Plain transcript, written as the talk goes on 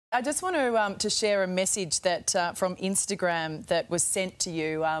I just want to share a message that from Instagram that was sent to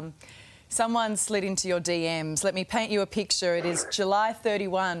you. Someone slid into your DMs. Let me paint you a picture. It is July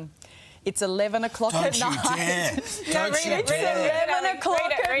 31. It's 11 o'clock at night. Don't you dare. Don't you It's dare. 11 o'clock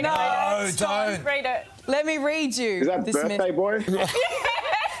at night. No, don't. Read it. Let me read you. Is that this birthday boy?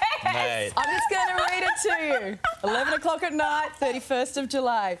 Mate. I'm just going to read it to you. 11 o'clock at night, 31st of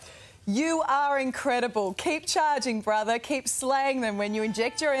July. You are incredible. Keep charging, brother. Keep slaying them. When you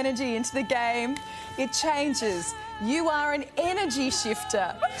inject your energy into the game, it changes. You are an energy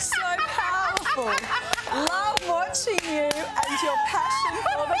shifter. So powerful. Love watching you and your passion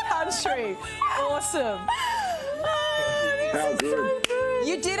for the country. Awesome. How good.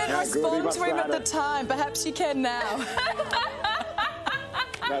 You didn't respond to him at the time. Perhaps you can now.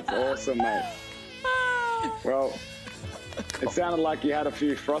 That's awesome, mate. Well, it sounded like you had a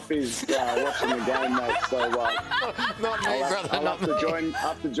few frothies watching the game, mate. So Not me, brother. I'll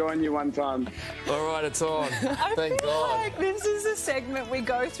have to join you one time. All right, it's on. Thank God. Like this is a segment we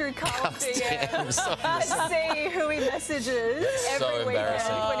go through Karl's DMs and see who he messages every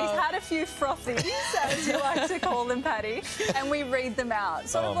weekend when he's had a few frothies, as you like to call them, Paddy, and we read them out.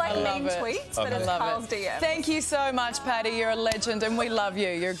 Sort of like meme tweets, but it's Karl's DMs. Thank you so much, Paddy. You're a legend and we love you.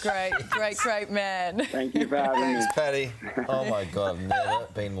 You're a great man. Thank you for having me. Thanks, Paddy. Oh, my God, I've never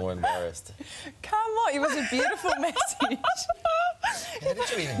been more embarrassed. Come on, it was a beautiful message. How did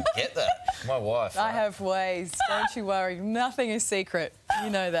you even get that? My wife. I have ways. Don't you worry. Nothing is secret. You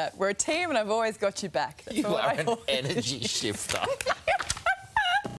know that. We're a team and I've always got your back. That's You all are I an always- energy shifter.